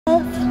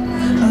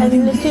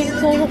I'm looking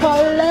for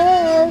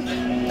love.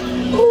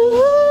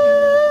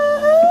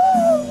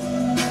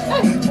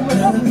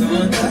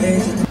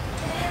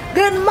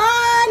 Good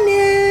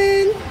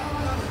morning.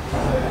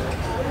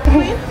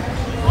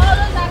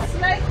 Oh, that's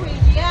slay queen,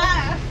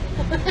 yeah.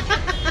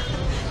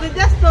 They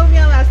just told me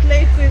I'm a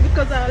slay queen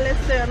because I always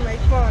stay on my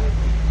phone.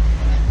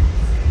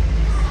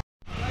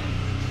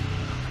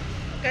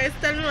 Guys,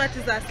 tell me what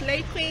is a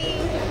slay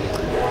queen?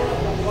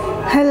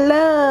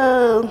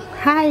 Hello,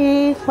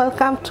 hi,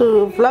 welcome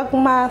to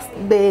Vlogmas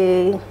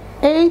day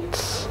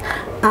 8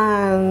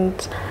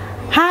 and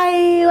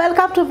hi,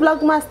 welcome to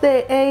Vlogmas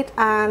day 8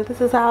 and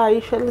this is how I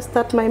usually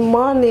start my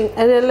morning.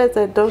 I realize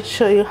I don't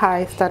show you how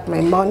I start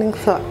my morning,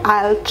 so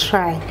I'll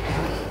try.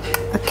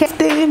 Okay,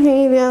 3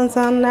 millions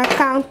on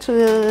account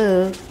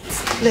to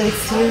let's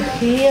see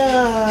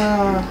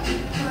here.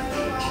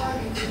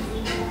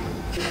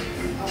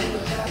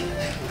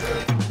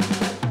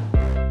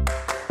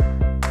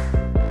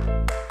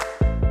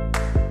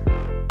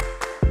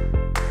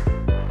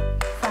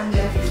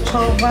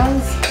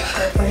 Leftovers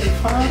for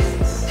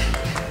breakfast.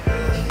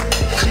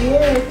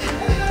 Yeah,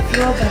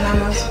 4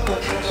 bananas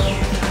cooked.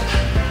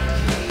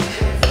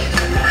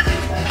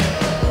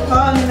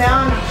 Oh no!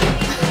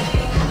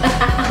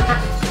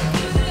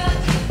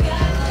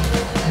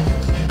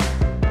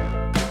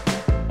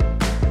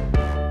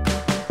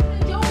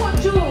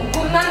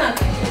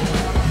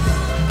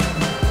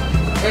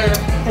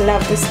 I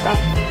love this stuff.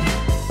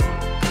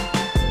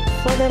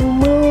 For the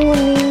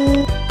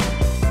morning.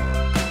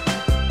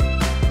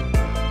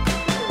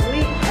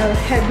 Are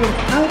heading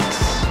out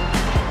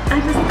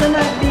and it's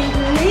gonna be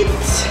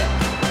lit.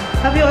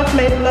 Have you watched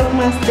my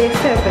Vlogmas day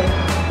 7?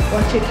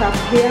 Watch it up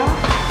here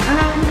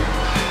and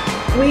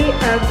we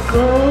are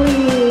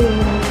going.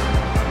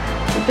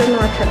 We don't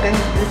know what we're going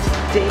to do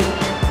today.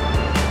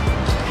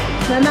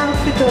 Nana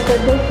outfit over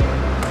there.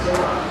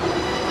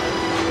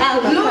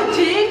 Blue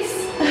jeans,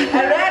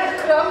 a red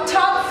crop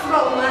top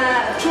from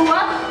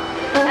Chua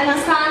and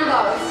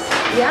sandals.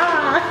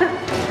 Yeah.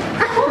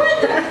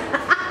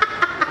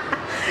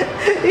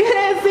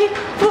 Yes, see,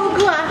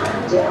 Pugua.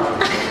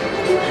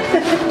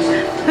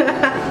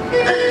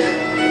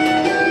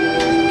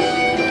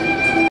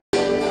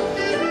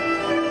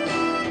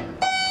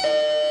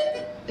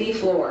 B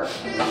floor.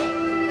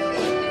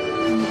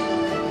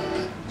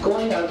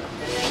 Going up.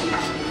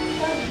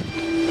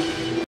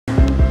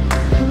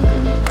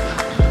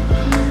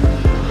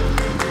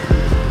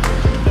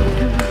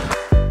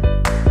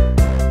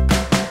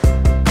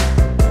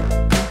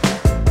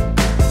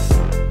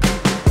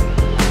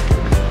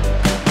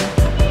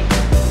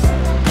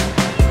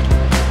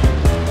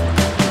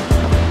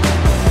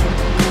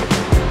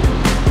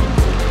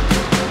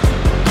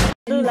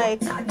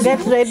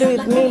 Get ready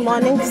with me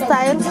morning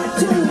style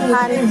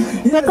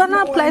and we're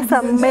gonna apply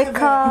some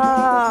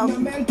makeup.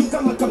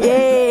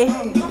 Yay!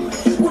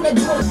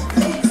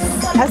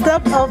 I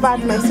stopped over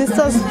at my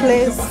sister's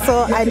place,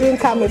 so I didn't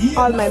come with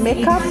all my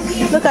makeup.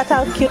 Look at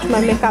how cute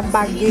my makeup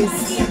bag is.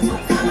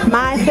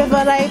 My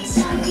favorite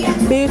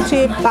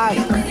beauty bag.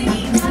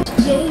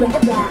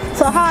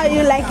 So how are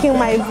you liking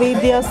my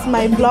videos,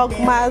 my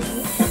Vlogmas?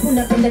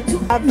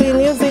 I've been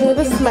using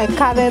this, my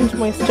current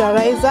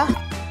moisturizer.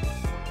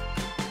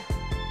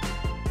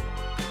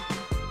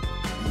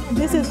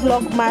 This is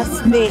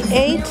Vlogmas day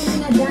 8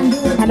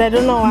 and I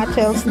don't know what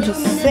else to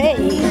say.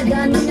 We're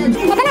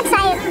gonna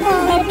try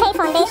Mary Kay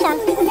foundation.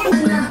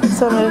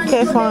 So Mary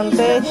Kay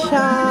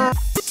foundation.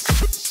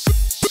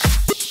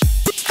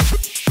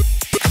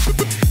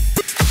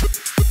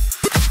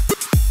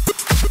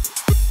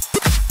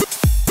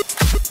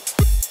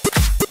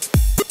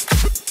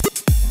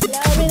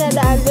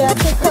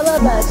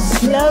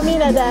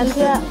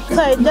 So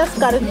I just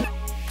got it.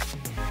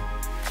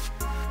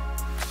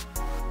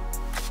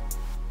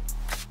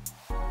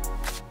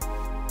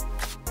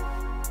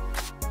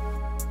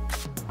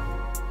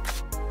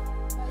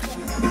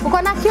 We're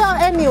gonna cure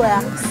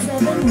anywhere.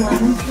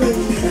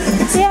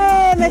 713.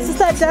 Yay, my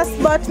sister just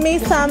bought me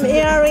some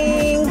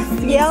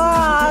earrings.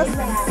 Yes.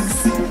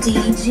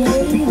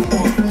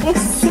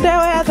 Should I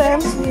wear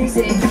them?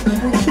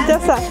 She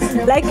just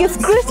like it's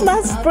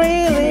Christmas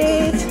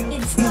spirit.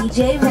 It's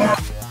DJ.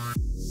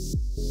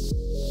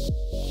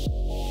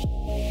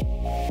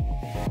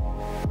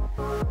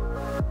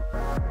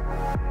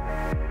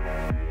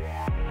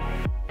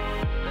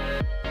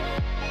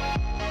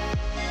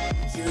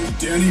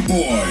 Danny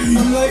boy.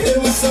 I'm like, it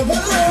was so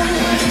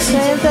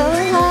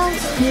long.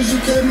 You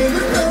came in the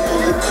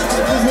road. I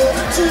was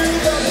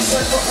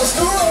like, us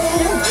to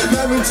roll.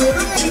 Married to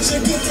the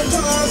kitchen, get the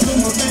bars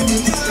with my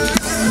baby.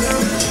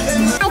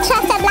 I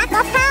trust the black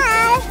of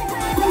her.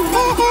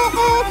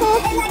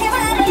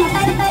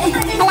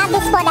 I love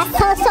this product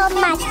so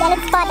much. The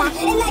lip product.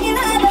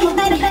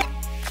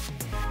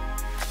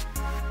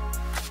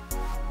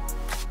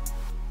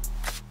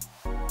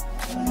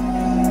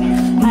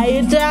 Are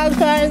you drunk,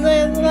 guys?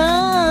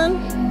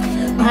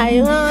 Are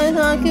you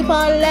hungry for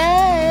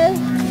love?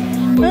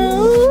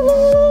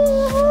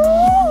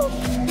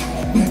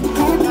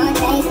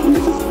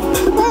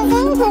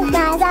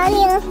 Nice on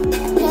you.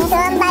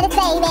 Somebody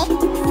baby.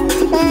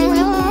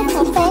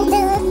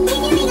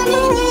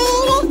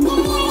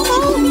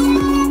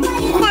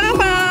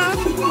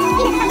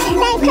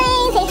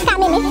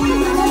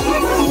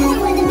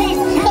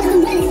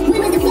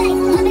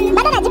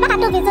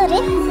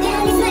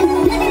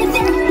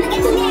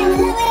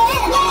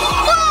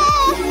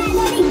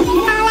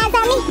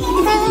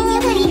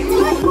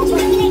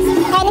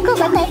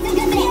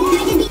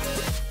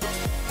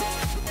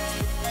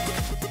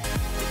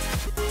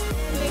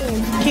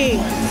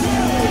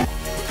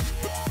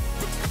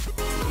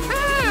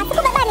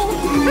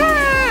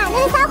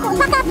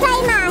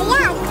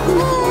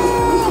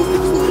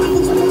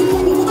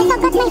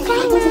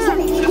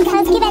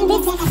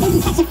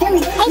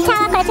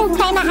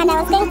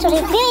 to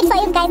review it for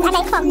you guys and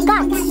I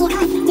forgot.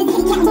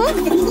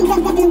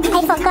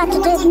 I forgot to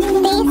do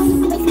this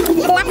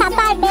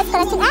Lakapal base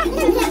collection at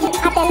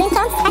the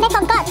Lintons and I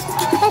forgot.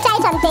 We'll try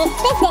it on day 8.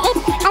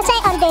 I'll try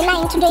on day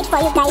 9 to do it for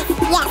you guys.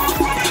 Yes.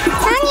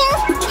 On you.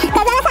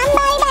 Cause I'm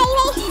somebody,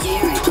 baby.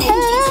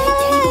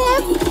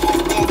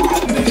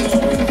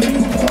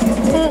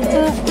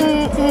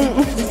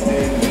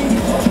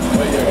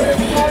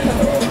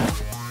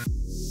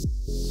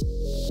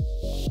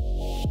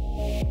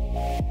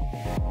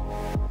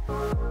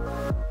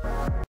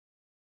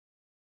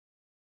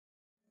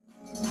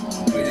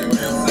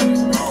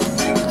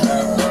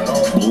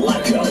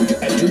 Blackout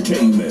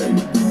Entertainment.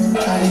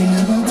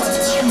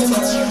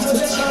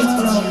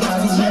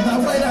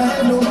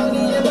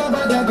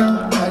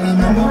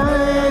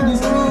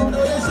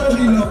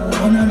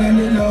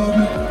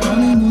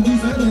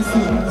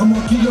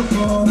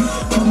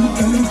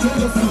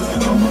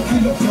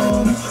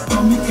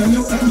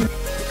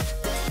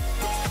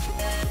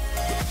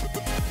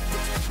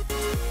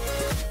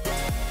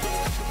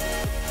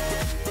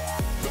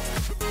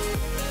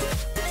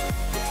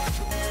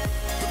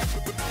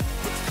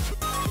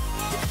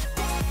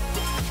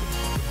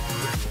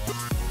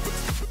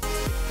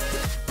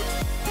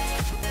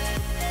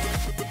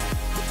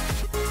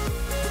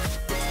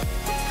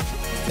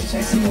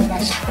 See what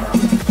I shot.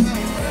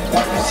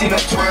 You see the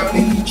twirl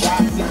and he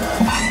drops it.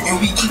 And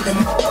we keep them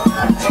to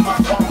my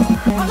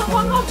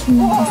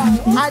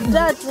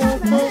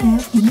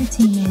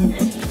Entertainment.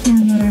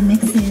 Download our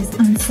mixes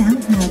on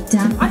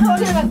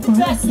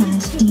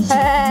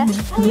SoundCloud.com/DJ.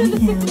 Follow us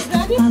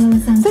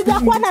on Twitter.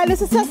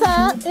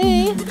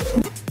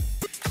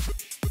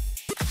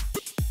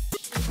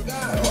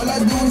 all I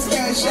do is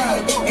cash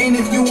out. And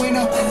if you ain't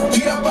up,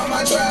 get up on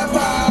my trap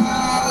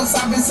house.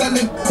 I've been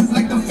selling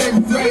like the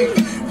 5th grade.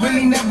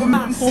 Really never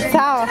meant to say.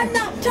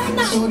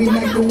 Shorty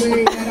like the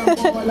way that I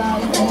fall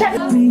out.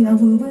 I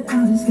will, but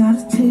I just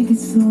gotta take it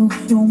slow.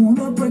 Don't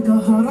wanna break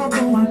her heart,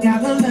 although I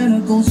gotta let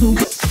her go. So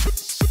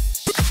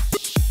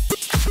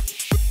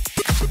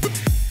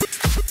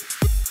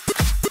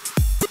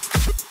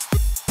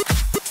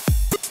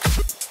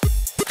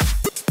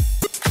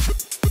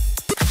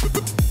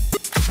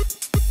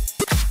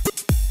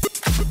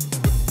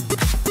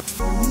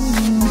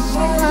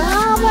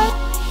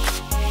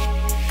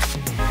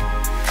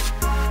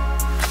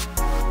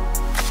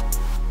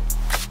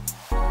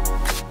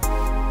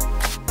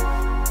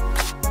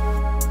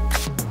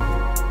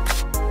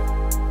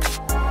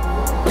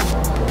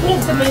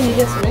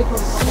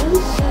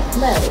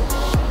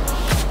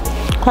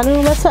Kwani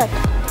umesweka?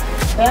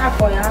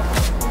 Yako.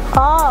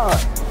 Oh.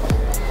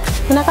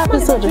 Unaka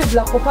episode?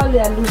 Black opal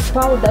ya loose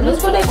powder.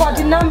 Loose powder iko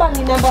ati number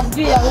ni number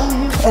sijui ya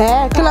huyu.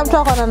 Kila mtu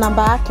ako na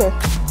namba yake.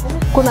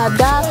 Kuna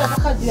dark.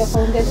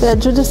 Ya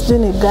Judy sijui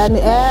ni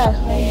gani.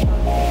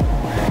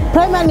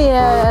 Primer ni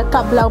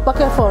kabla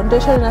upake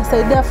foundation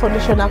inasaidia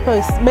foundation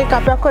yako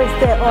makeup yako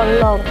stay all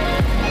long.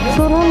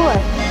 Sununue.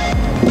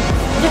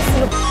 Just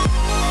look.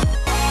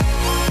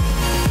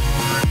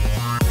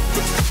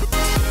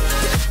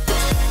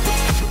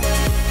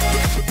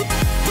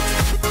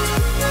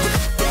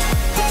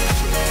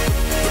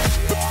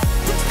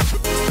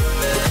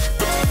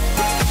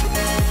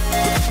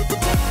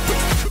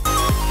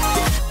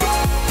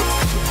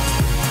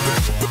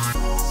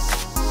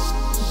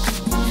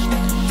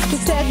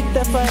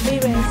 The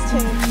forbearance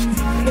thing.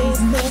 Is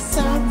there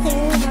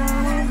something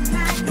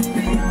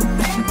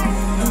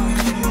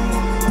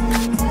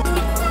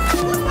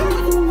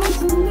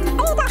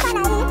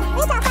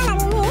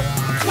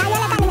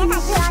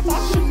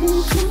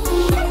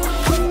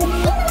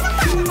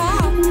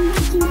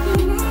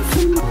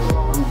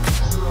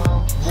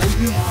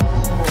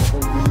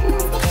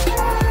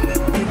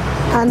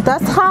and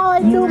that's how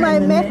I do my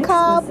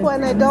makeup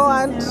when I don't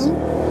want.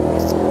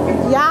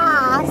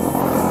 Yes.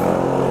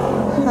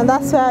 And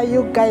that's where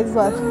you guys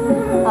were.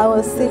 I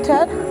was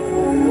seated.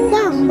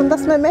 Yeah, and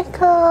that's my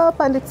makeup.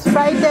 And it's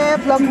Friday,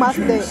 Vlogmas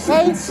Day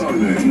 8.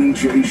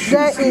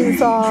 There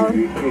is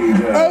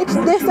 8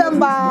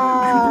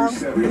 December.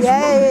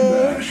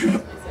 Yay!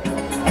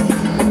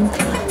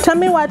 Tell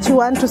me what you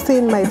want to see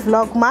in my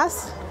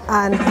Vlogmas,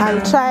 and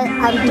I'll try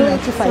and do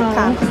it if I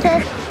can.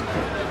 Okay?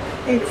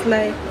 It's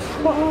like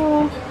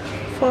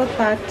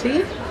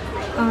 4:30,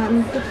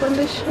 and the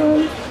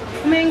foundation.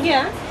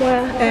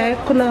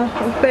 Kuna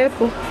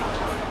upepo.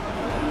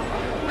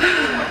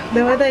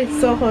 The weather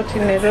is so hot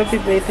in Nairobi,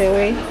 by the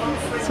way.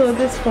 So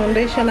this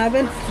foundation, I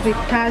haven't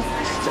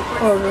retouched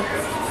or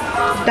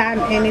done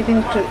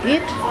anything to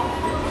it,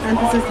 and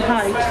this is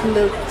how it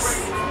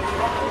looks.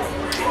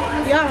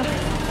 Yeah.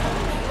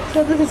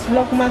 So this is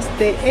Vlogmas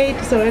Day 8.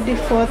 It's already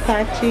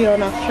 4:30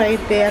 on a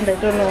Friday, and I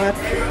don't know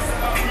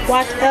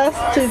what else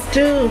to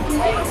do.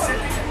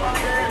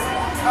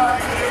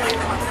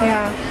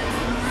 Yeah.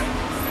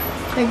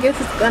 I guess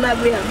it's gonna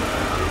be a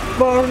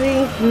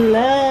boring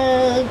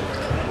vlog.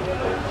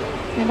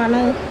 Never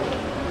know.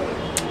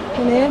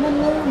 Never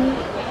know.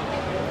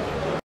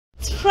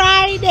 It's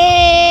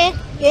Friday.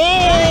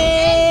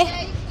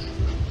 Yay!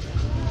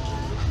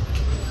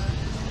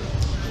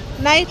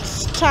 Night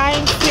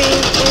sunshine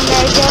scene in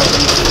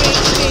Nairobi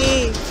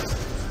City.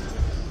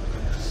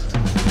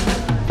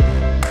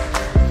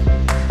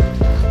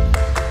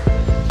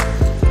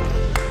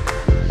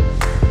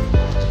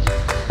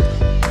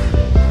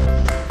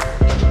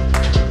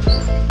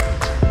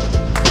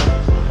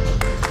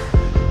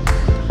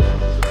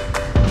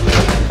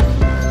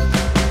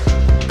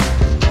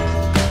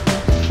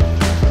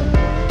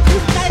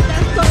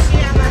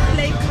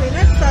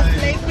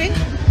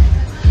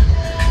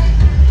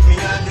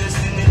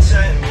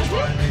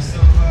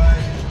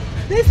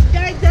 This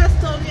guy just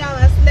told me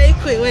I'm a slave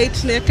queen.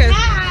 Wait, naked.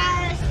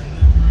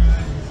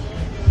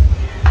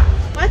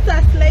 What's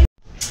a slave?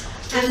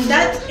 And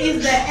that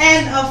is the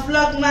end of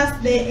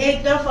Vlogmas Day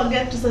 8. Don't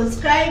forget to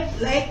subscribe,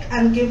 like,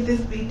 and give this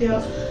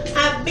video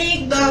a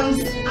big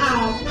thumbs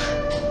up.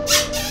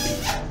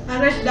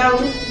 And write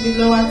down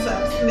below what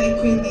a slave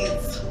queen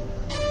is.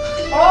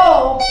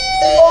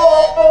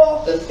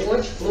 The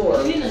 4th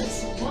floor.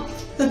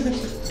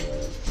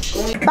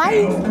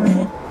 Bye.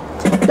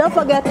 Don't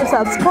forget to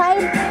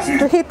subscribe,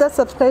 to hit the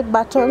subscribe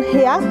button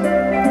here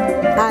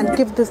and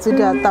give this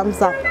video a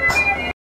thumbs up.